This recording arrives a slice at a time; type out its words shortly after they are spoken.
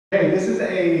Okay, this is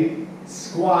a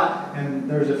squat, and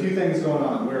there's a few things going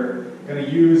on. We're going to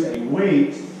use a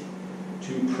weight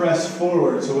to press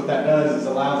forward. So what that does is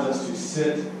allows us to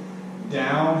sit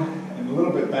down and a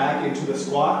little bit back into the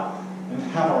squat and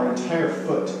have our entire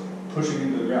foot pushing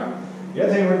into the ground. The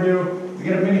other thing we're going to do is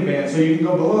get a mini band. So you can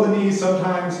go below the knees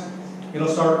sometimes. It'll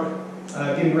start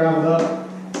getting grounded up.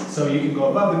 So you can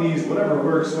go above the knees, whatever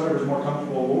works, whatever's more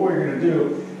comfortable. But what we're going to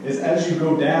do is as you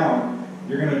go down,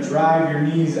 you're going to drive your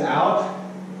knees out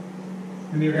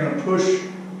and you're going to push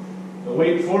the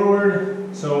weight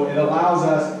forward, so it allows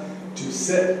us to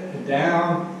sit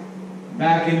down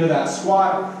back into that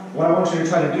squat. What I want you to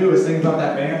try to do is think about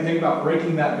that band, think about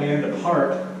breaking that band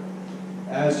apart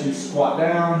as you squat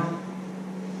down.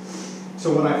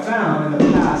 So what I found in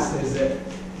the past is that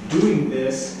doing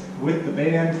this with the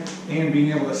band and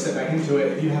being able to sit back into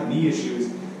it, if you have knee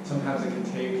issues, sometimes it can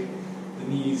take the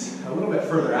knees a little bit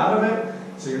further out of it,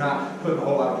 so you're not putting a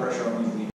whole lot of pressure on